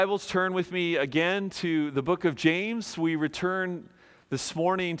Bibles, turn with me again to the book of James. We return this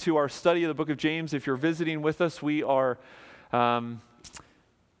morning to our study of the book of James. If you're visiting with us, we are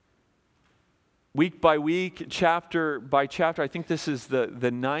week by week, chapter by chapter. I think this is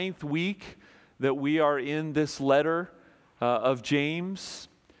the ninth week that we are in this letter of James.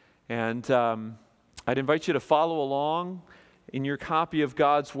 And I'd invite you to follow along in your copy of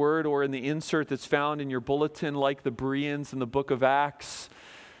God's Word or in the insert that's found in your bulletin, like the Bereans in the book of Acts.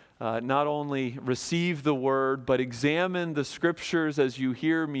 Not only receive the Word, but examine the Scriptures as you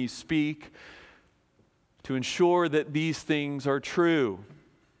hear me speak to ensure that these things are true.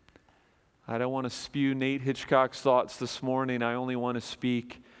 I don't want to spew Nate Hitchcock's thoughts this morning. I only want to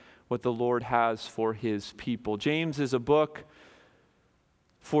speak what the Lord has for His people. James is a book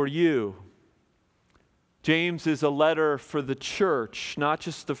for you. James is a letter for the church, not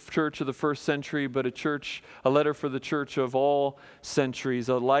just the church of the first century, but a letter for the church of all centuries,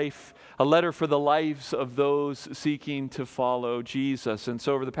 a letter for the lives of those seeking to follow Jesus. And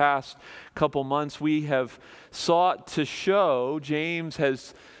so over the past couple months, we have sought to show, James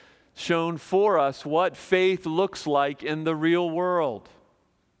has shown for us what faith looks like in the real world.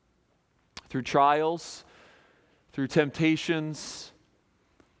 Through trials, through temptations,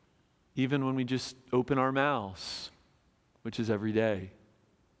 even when we just open our mouths, which is every day.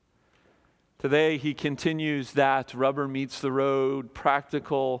 Today, he continues that rubber meets the road,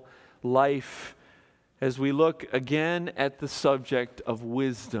 practical life, as we look again at the subject of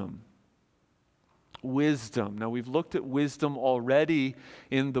wisdom. Wisdom. Now, we've looked at wisdom already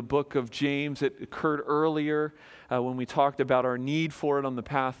in the book of James. It occurred earlier when we talked about our need for it on the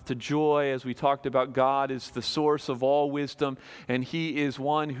path to joy, as we talked about God is the source of all wisdom, and He is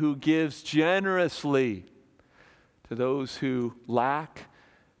one who gives generously to those who lack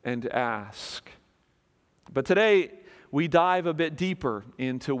and ask. But today, we dive a bit deeper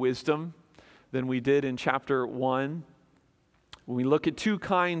into wisdom than we did in chapter 1. When we look at two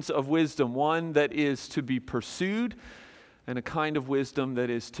kinds of wisdom, one that is to be pursued and a kind of wisdom that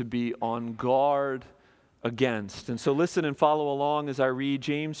is to be on guard against. And so listen and follow along as I read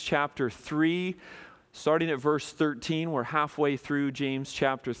James chapter 3, starting at verse 13. We're halfway through James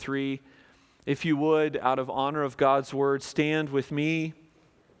chapter 3. If you would, out of honor of God's word, stand with me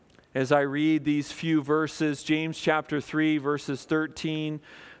as I read these few verses. James chapter 3, verses 13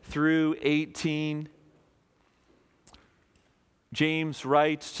 through 18. James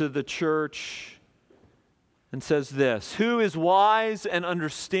writes to the church and says this: "Who is wise and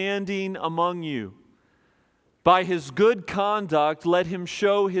understanding among you? By his good conduct let him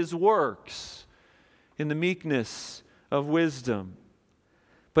show his works in the meekness of wisdom.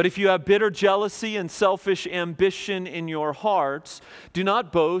 But if you have bitter jealousy and selfish ambition in your hearts, do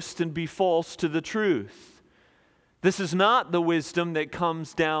not boast and be false to the truth. This is not the wisdom that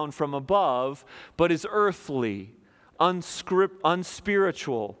comes down from above, but is earthly,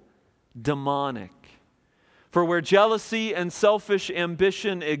 unspiritual, demonic. For where jealousy and selfish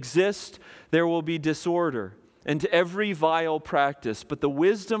ambition exist, there will be disorder and every vile practice. But the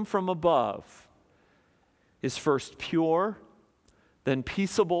wisdom from above is first pure, then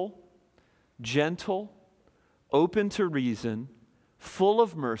peaceable, gentle, open to reason, full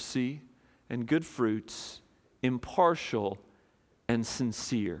of mercy and good fruits, impartial and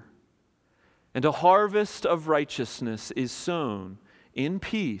sincere. And a harvest of righteousness is sown in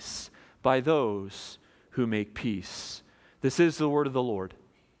peace by those who make peace." This is the word of the Lord.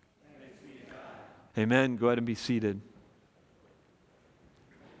 Thanks be to God. Amen. Go ahead and be seated.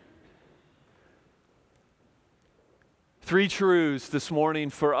 Three truths this morning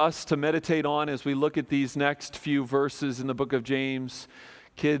for us to meditate on as we look at these next few verses in the book of James.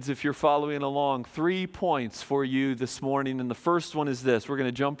 Kids, if you're following along, 3 points for you this morning. And the first one is this. We're going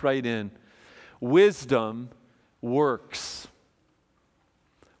to jump right in. Wisdom works.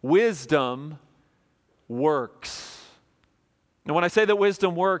 Wisdom works. And when I say that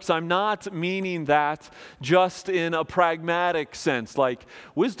wisdom works, I'm not meaning that just in a pragmatic sense. Like,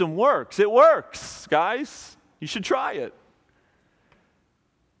 wisdom works. It works, guys. You should try it.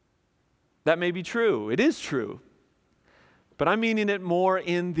 That may be true. It is true. But I'm meaning it more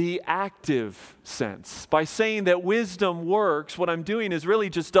in the active sense. By saying that wisdom works, what I'm doing is really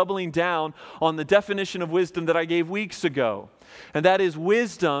just doubling down on the definition of wisdom that I gave weeks ago. And that is,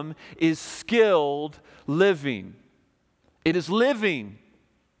 wisdom is skilled living. It is living.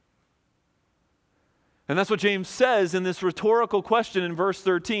 And that's what James says in this rhetorical question in verse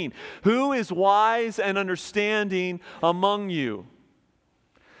 13. Who is wise and understanding among you?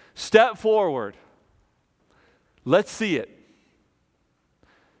 Step forward. Let's see it.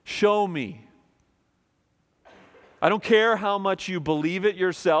 Show me. I don't care how much you believe it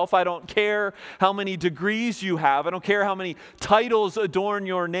yourself. I don't care how many degrees you have. I don't care how many titles adorn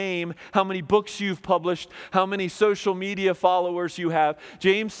your name, how many books you've published, how many social media followers you have.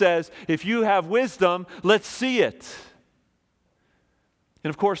 James says, if you have wisdom, let's see it. And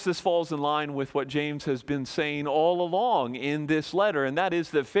of course, this falls in line with what James has been saying all along in this letter, and that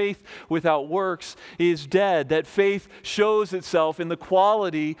is that faith without works is dead, that faith shows itself in the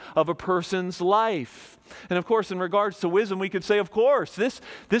quality of a person's life. And of course, in regards to wisdom, we could say, of course, this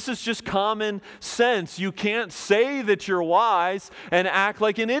is just common sense. You can't say that you're wise and act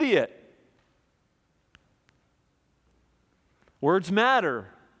like an idiot. Words matter,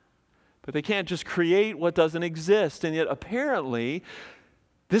 but they can't just create what doesn't exist. And yet, apparently,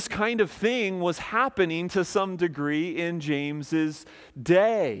 this kind of thing was happening to some degree in James's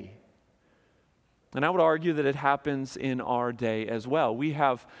day. And I would argue that it happens in our day as well. We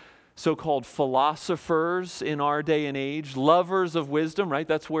have so-called philosophers in our day and age, lovers of wisdom, right?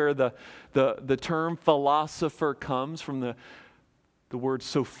 That's where the term philosopher comes from, the word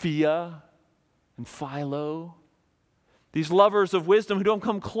Sophia and Philo. These lovers of wisdom who don't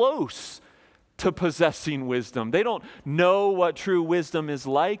come close to possessing wisdom. They don't know what true wisdom is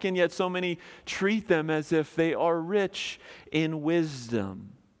like, and yet so many treat them as if they are rich in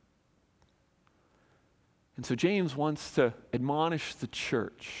wisdom. And so James wants to admonish the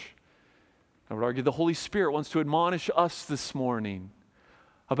church. I would argue the Holy Spirit wants to admonish us this morning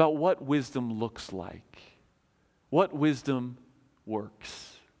about what wisdom looks like, what wisdom works.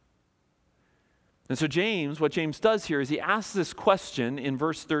 And so what James does here is he asks this question in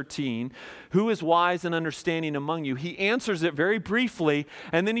verse 13, who is wise and understanding among you? He answers it very briefly,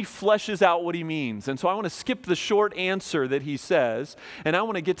 and then he fleshes out what he means. And so I want to skip the short answer that he says, and I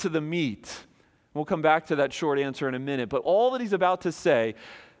want to get to the meat. We'll come back to that short answer in a minute. But all that he's about to say,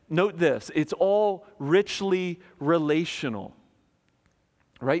 note this, it's all richly relational.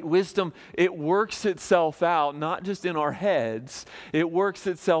 Right? Wisdom, it works itself out not just in our heads, it works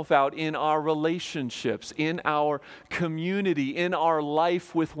itself out in our relationships, in our community, in our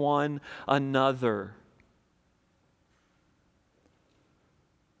life with one another.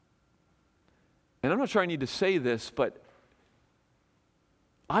 And I'm not sure I need to say this, but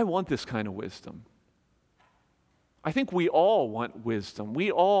I want this kind of wisdom. I think we all want wisdom. We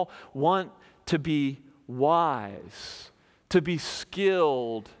all want to be wise, to be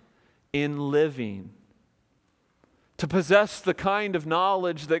skilled in living, to possess the kind of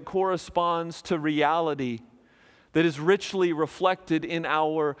knowledge that corresponds to reality, that is richly reflected in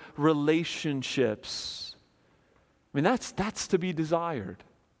our relationships. I mean, that's to be desired.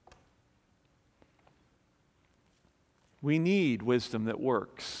 We need wisdom that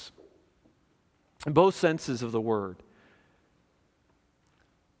works in both senses of the word.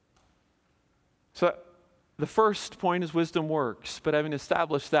 So, the first point is wisdom works, but having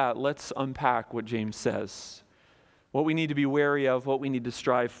established that, let's unpack what James says. What we need to be wary of, what we need to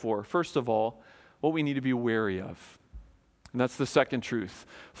strive for. First of all, what we need to be wary of. And that's the second truth.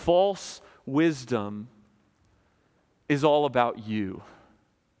 False wisdom is all about you.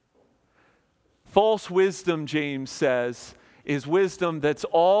 False wisdom, James says, is wisdom that's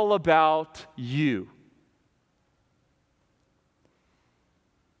all about you.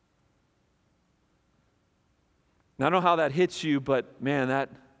 Now, I don't know how that hits you, but man, that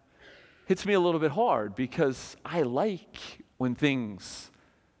hits me a little bit hard because I like when things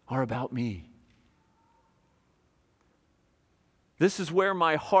are about me. This is where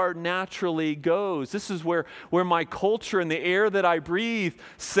my heart naturally goes. This is where my culture and the air that I breathe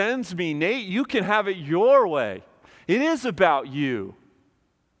sends me. Nate, you can have it your way. It is about you.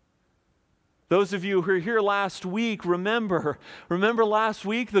 Those of you who were here last week, remember last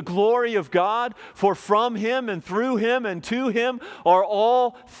week the glory of God, for from Him and through Him and to Him are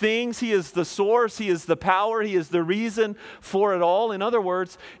all things. He is the source, He is the power, He is the reason for it all. In other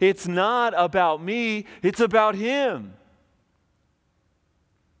words, it's not about me, it's about Him.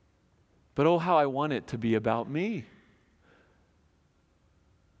 But oh, how I want it to be about me.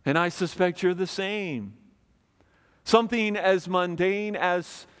 And I suspect you're the same. Something as mundane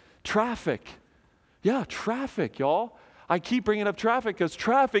as traffic. Yeah, traffic, y'all. I keep bringing up traffic because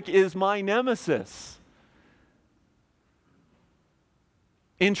traffic is my nemesis.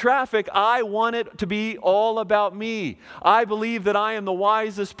 In traffic, I want it to be all about me. I believe that I am the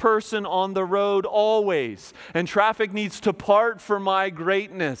wisest person on the road always, and traffic needs to part for my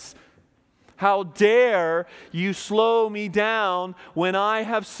greatness. How dare you slow me down when I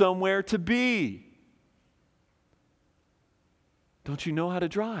have somewhere to be? Don't you know how to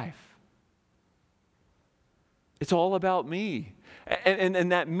drive? It's all about me.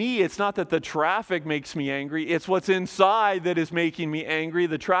 And that me, it's not that the traffic makes me angry. It's what's inside that is making me angry.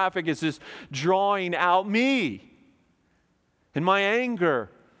 The traffic is just drawing out me and my anger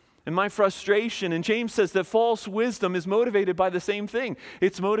and my frustration. And James says that false wisdom is motivated by the same thing.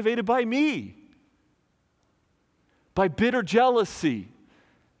 It's motivated by me, by bitter jealousy.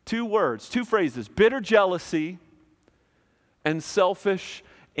 2 words, 2 phrases, bitter jealousy and selfish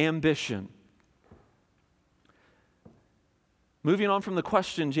ambition. Moving on from the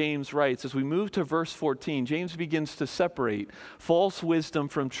question, James writes, as we move to verse 14, James begins to separate false wisdom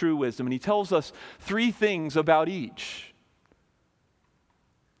from true wisdom, and he tells us 3 things about each.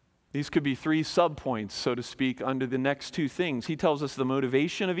 These could be 3 subpoints, so to speak, under the next 2 things. He tells us the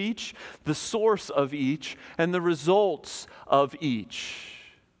motivation of each, the source of each, and the results of each.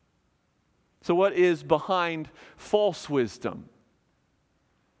 So what is behind false wisdom?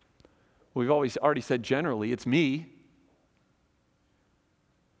 We've already said generally, it's me.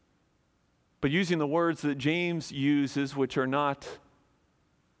 But using the words that James uses, which are not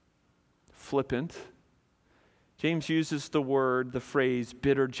flippant, James uses the phrase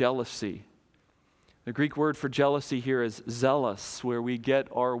bitter jealousy. The Greek word for jealousy here is zealous, where we get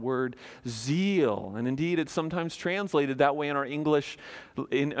our word zeal. And indeed, it's sometimes translated that way in our English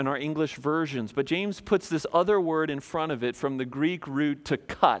versions. But James puts this other word in front of it from the Greek root to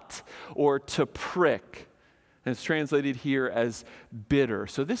cut or to prick. And it's translated here as bitter.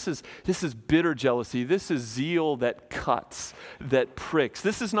 So this is bitter jealousy. This is zeal that cuts, that pricks.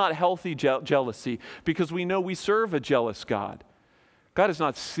 This is not healthy jealousy, because we know we serve a jealous God. God is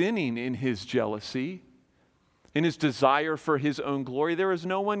not sinning in his jealousy, in his desire for his own glory. There is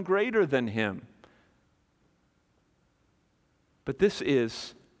no one greater than him. But this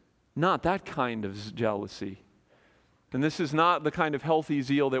is not that kind of jealousy. And this is not the kind of healthy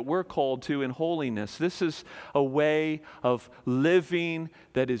zeal that we're called to in holiness. This is a way of living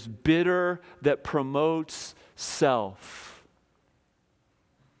that is bitter, that promotes self.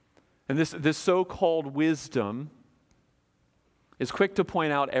 And this so-called wisdom is quick to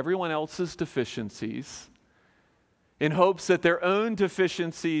point out everyone else's deficiencies in hopes that their own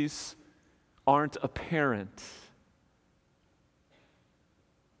deficiencies aren't apparent.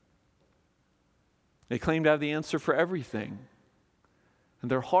 They claim to have the answer for everything, and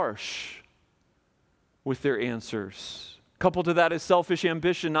they're harsh with their answers. Coupled to that is selfish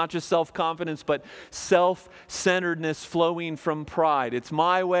ambition, not just self-confidence, but self-centeredness flowing from pride. It's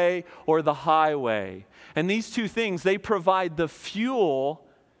my way or the highway. And these 2 things, they provide the fuel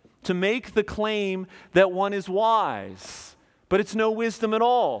to make the claim that one is wise. But it's no wisdom at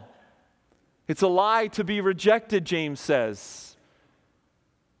all. It's a lie to be rejected, James says.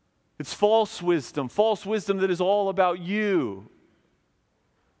 It's false wisdom that is all about you.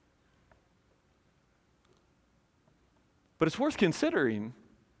 But it's worth considering,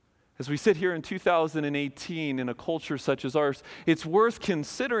 as we sit here in 2018 in a culture such as ours, it's worth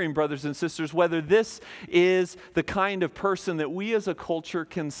considering, brothers and sisters, whether this is the kind of person that we as a culture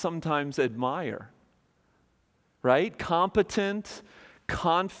can sometimes admire. Right? Competent,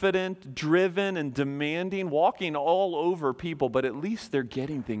 confident, driven, and demanding, walking all over people, but at least they're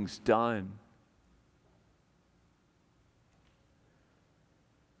getting things done.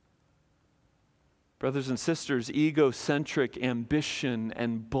 Brothers and sisters, egocentric ambition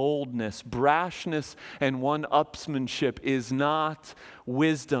and boldness, brashness and one-upsmanship is not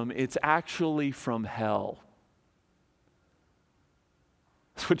wisdom. It's actually from hell.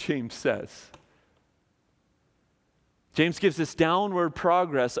 That's what James says. James gives this downward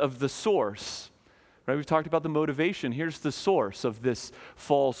progress of the source. Right? We've talked about the motivation. Here's the source of this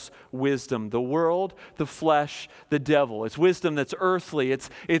false wisdom. The world, the flesh, the devil. It's wisdom that's earthly.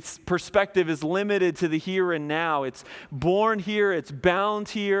 Its perspective is limited to the here and now. It's born here, it's bound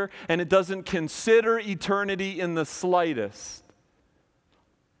here, and it doesn't consider eternity in the slightest.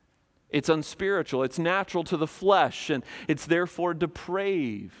 It's unspiritual. It's natural to the flesh, and it's therefore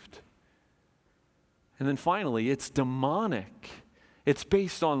depraved. And then finally, it's demonic. It's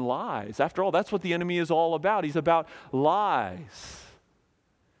based on lies. After all, that's what the enemy is all about. He's about lies.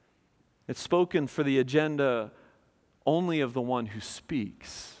 It's spoken for the agenda only of the one who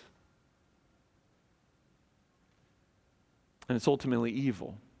speaks. And it's ultimately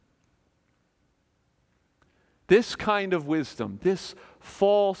evil. This kind of wisdom, this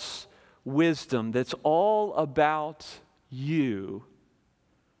false wisdom that's all about you,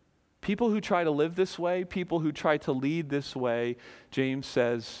 people who try to live this way, people who try to lead this way, James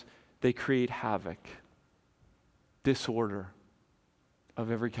says, they create havoc, disorder of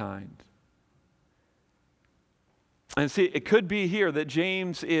every kind. And see, it could be here that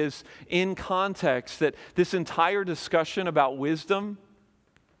James is in context, that this entire discussion about wisdom,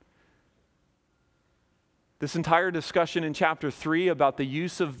 this entire discussion in chapter 3 about the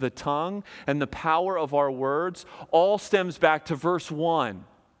use of the tongue and the power of our words, all stems back to verse 1,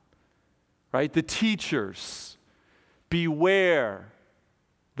 right? The teachers, beware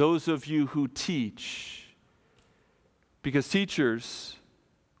those of you who teach, because teachers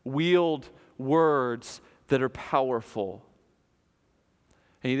wield words that are powerful.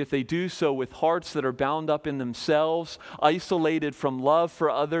 And if they do so with hearts that are bound up in themselves, isolated from love for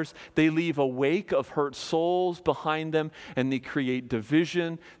others, they leave a wake of hurt souls behind them, and they create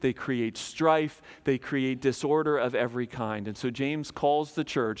division, they create strife, they create disorder of every kind. And so James calls the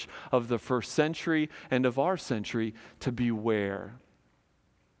church of the first century and of our century to beware,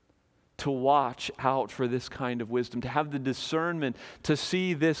 to watch out for this kind of wisdom, to have the discernment to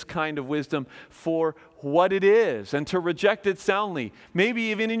see this kind of wisdom for what it is and to reject it soundly, maybe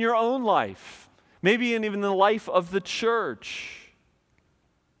even in your own life, maybe even in the life of the church.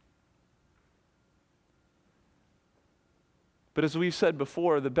 But as we've said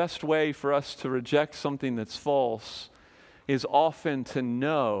before, the best way for us to reject something that's false is often to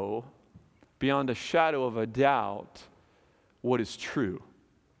know beyond a shadow of a doubt what is true,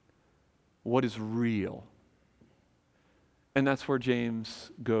 what is real. And that's where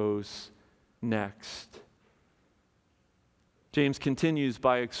James goes next. James continues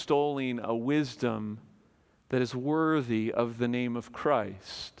by extolling a wisdom that is worthy of the name of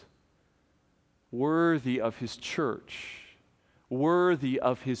Christ, worthy of his church, worthy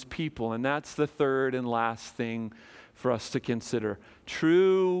of his people. And that's the third and last thing for us to consider.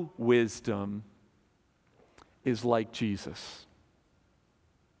 True wisdom is like Jesus.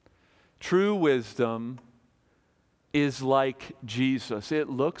 True wisdom is like Jesus. It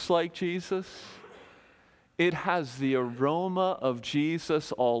looks like Jesus. It has the aroma of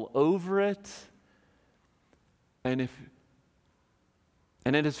Jesus all over it. And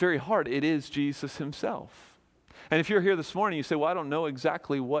at its very heart, it is Jesus himself. And if you're here this morning, you say, well, I don't know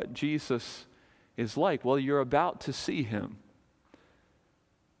exactly what Jesus is like. Well, you're about to see him.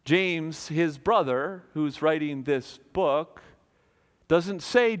 James, his brother, who's writing this book, doesn't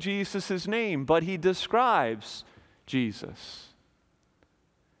say Jesus' name, but he describes Jesus.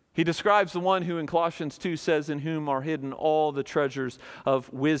 He describes the one who in Colossians 2 says, in whom are hidden all the treasures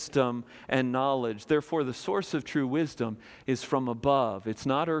of wisdom and knowledge. Therefore, the source of true wisdom is from above. It's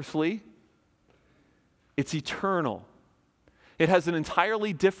not earthly. It's eternal. It has an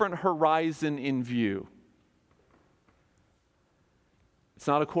entirely different horizon in view. It's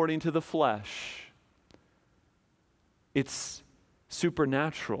not according to the flesh. It's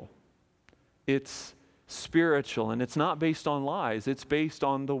supernatural. It's spiritual, and it's not based on lies. It's based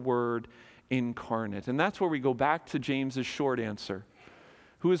on the Word incarnate. And that's where we go back to James's short answer.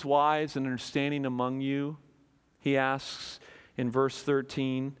 Who is wise and understanding among you? He asks in verse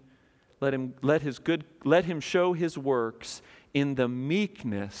 13. Let him show his works in the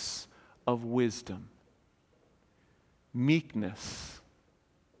meekness of wisdom. Meekness.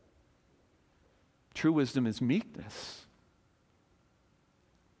 True wisdom is meekness.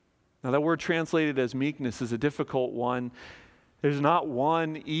 Now, that word translated as meekness is a difficult one. There's not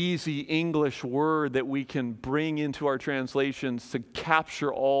one easy English word that we can bring into our translations to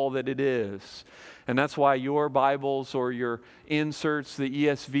capture all that it is. And that's why your Bibles or your inserts, the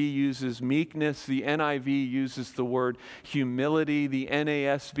ESV uses meekness, the NIV uses the word humility, the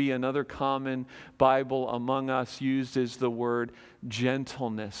NASB, another common Bible among us, used as the word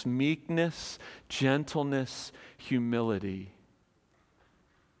gentleness. Meekness, gentleness, humility.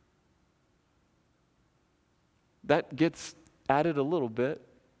 That gets added a little bit.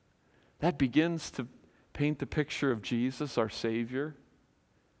 That begins to paint the picture of Jesus, our Savior.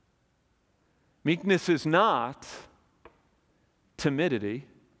 Meekness is not timidity.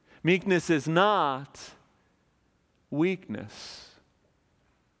 Meekness is not weakness.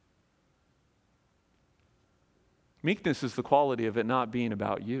 Meekness is the quality of it not being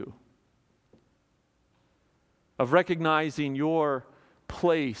about you, of recognizing your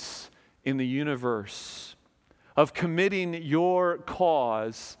place in the universe, of committing your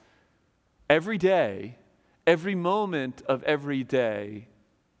cause every day, every moment of every day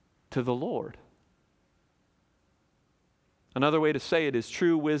to the Lord. Another way to say it is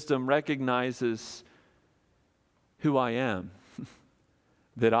true wisdom recognizes who I am,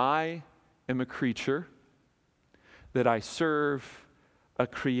 that I am a creature, that I serve a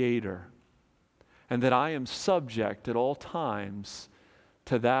creator, and that I am subject at all times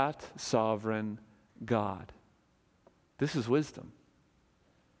to that sovereign God. This is wisdom.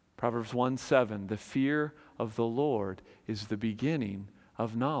 Proverbs 1:7, the fear of the Lord is the beginning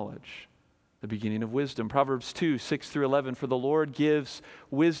of knowledge, the beginning of wisdom. Proverbs 2:6-11, for the Lord gives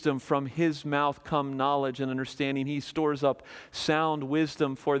wisdom, from his mouth come knowledge and understanding. He stores up sound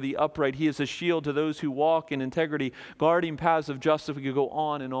wisdom for the upright. He is a shield to those who walk in integrity, guarding paths of justice. We could go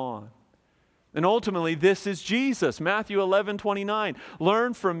on and on. And ultimately, this is Jesus. Matthew 11:29.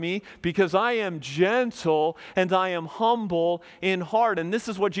 Learn from me because I am gentle and I am humble in heart. And this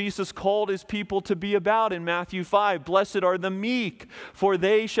is what Jesus called his people to be about in Matthew 5. Blessed are the meek, for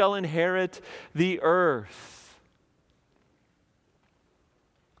they shall inherit the earth.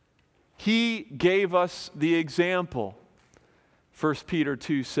 He gave us the example. 1 Peter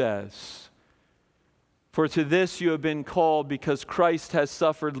 2 says, for to this you have been called, because Christ has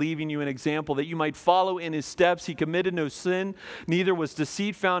suffered, leaving you an example, that you might follow in his steps. He committed no sin, neither was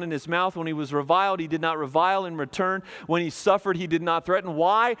deceit found in his mouth. When he was reviled, he did not revile in return. When he suffered, he did not threaten.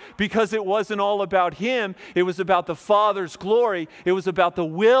 Why? Because it wasn't all about him. It was about the Father's glory. It was about the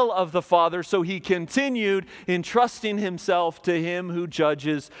will of the Father. So he continued entrusting himself to him who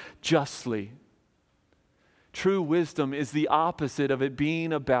judges justly. True wisdom is the opposite of it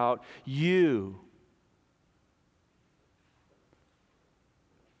being about you.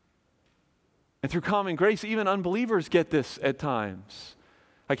 And through common grace, even unbelievers get this at times.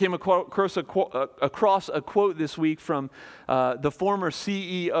 I came across a quote this week from the former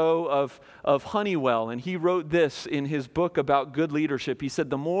CEO of Honeywell, and he wrote this in his book about good leadership. He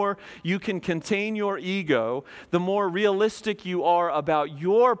said, the more you can contain your ego, the more realistic you are about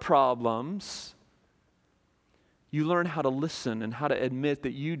your problems, you learn how to listen and how to admit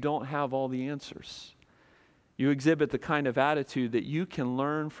that you don't have all the answers. You exhibit the kind of attitude that you can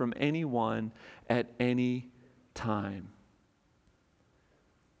learn from anyone at any time.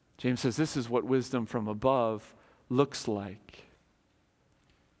 James says this is what wisdom from above looks like.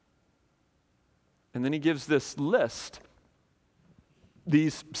 And then he gives this list,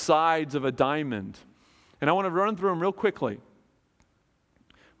 these sides of a diamond. And I want to run through them real quickly.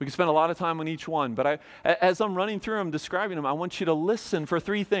 We can spend a lot of time on each one, but as I'm running through them, describing them, I want you to listen for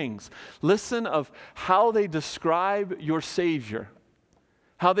three things. Listen of how they describe your Savior,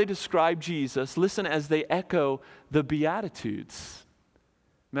 how they describe Jesus. Listen as they echo the Beatitudes.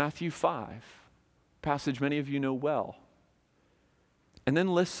 Matthew 5, passage many of you know well. And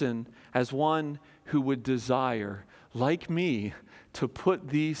then listen as one who would desire, like me, to put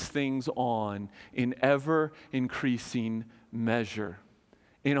these things on in ever increasing measure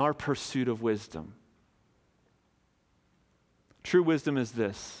in our pursuit of wisdom. True wisdom is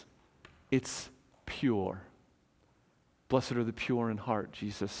this: it's pure. Blessed are the pure in heart,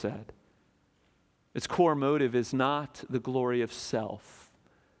 Jesus said. Its core motive is not the glory of self,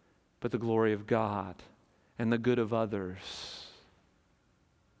 but the glory of God and the good of others.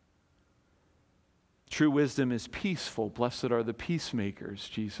 True wisdom is peaceful. Blessed are the peacemakers,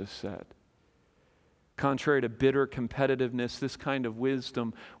 Jesus said. Contrary to bitter competitiveness, this kind of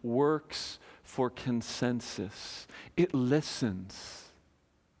wisdom works for consensus. It listens.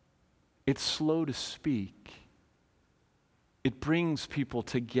 It's slow to speak. It brings people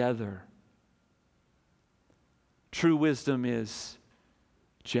together. True wisdom is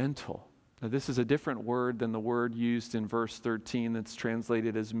gentle. Now, this is a different word than the word used in verse 13 that's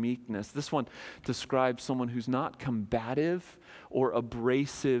translated as meekness. This one describes someone who's not combative or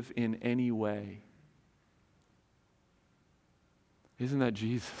abrasive in any way. Isn't that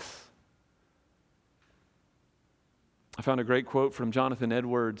Jesus? I found a great quote from Jonathan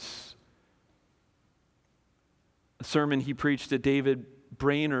Edwards, a sermon he preached at David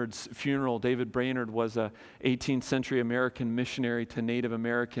Brainerd's funeral. David Brainerd was an 18th century American missionary to Native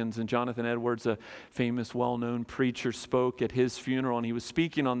Americans, and Jonathan Edwards, a famous, well-known preacher, spoke at his funeral, and he was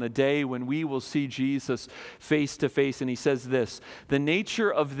speaking on the day when we will see Jesus face to face, and he says this: the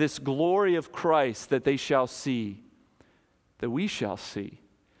nature of this glory of Christ that they shall see, that we shall see,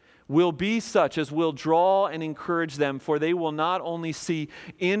 will be such as will draw and encourage them, for they will not only see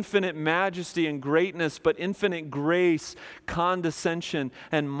infinite majesty and greatness, but infinite grace, condescension,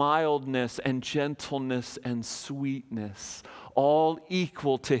 and mildness, and gentleness, and sweetness, all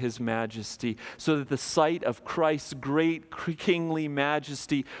equal to his majesty, so that the sight of Christ's great kingly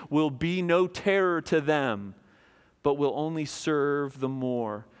majesty will be no terror to them, but will only serve the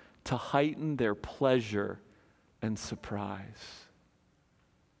more to heighten their pleasure and surprise.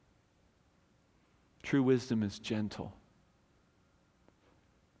 True wisdom is gentle.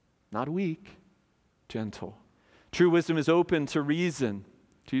 Not weak, gentle. True wisdom is open to reason.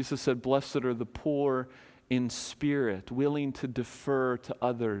 Jesus said, blessed are the poor in spirit, willing to defer to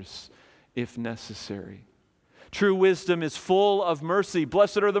others if necessary. True wisdom is full of mercy.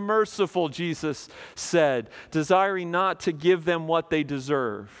 Blessed are the merciful, Jesus said, desiring not to give them what they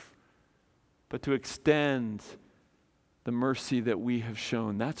deserve, but to extend the mercy that we have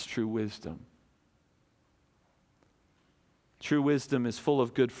shown. That's true wisdom. True wisdom is full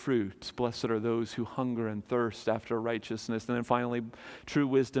of good fruits. Blessed are those who hunger and thirst after righteousness. And then finally, true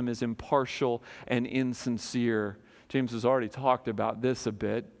wisdom is impartial and insincere. James has already talked about this a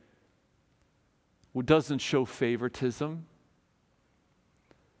bit. It doesn't show favoritism.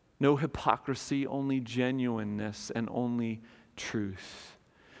 No hypocrisy, only genuineness and only truth.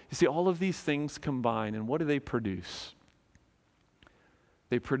 You see, all of these things combine, and what do they produce?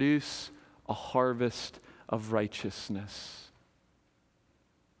 They produce a harvest of righteousness.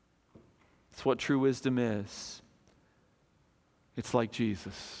 It's what true wisdom is. It's like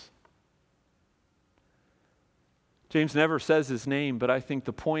Jesus. James never says his name, but I think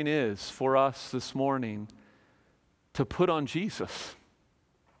the point is for us this morning to put on Jesus.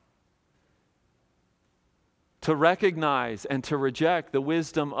 To recognize and to reject the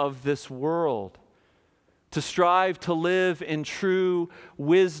wisdom of this world. To strive to live in true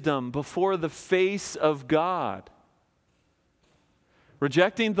wisdom before the face of God.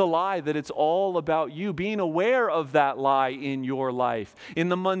 Rejecting the lie that it's all about you, being aware of that lie in your life, in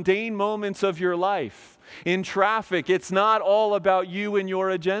the mundane moments of your life, in traffic. It's not all about you and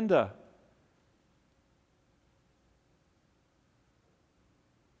your agenda.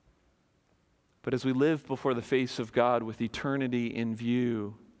 But as we live before the face of God with eternity in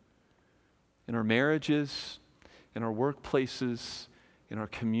view, in our marriages, in our workplaces, in our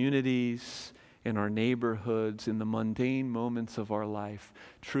communities, in our neighborhoods, in the mundane moments of our life,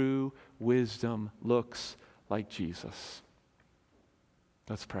 true wisdom looks like Jesus.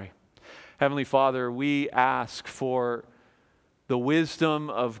 Let's pray. Heavenly Father, we ask for the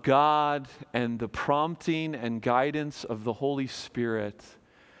wisdom of God and the prompting and guidance of the Holy Spirit,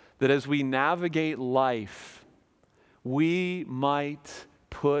 that as we navigate life, we might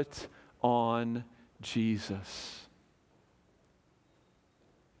put on Jesus.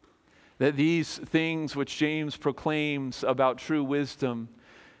 That these things which James proclaims about true wisdom,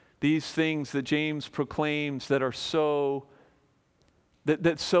 these things that James proclaims that are so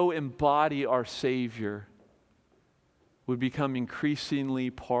embody our Savior, would become increasingly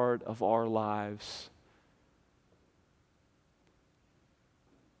part of our lives.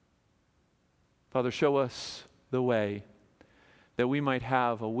 Father, show us the way that we might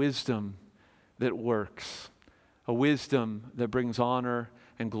have a wisdom that works, a wisdom that brings honor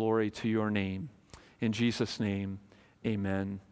and glory to your name. In Jesus' name, amen.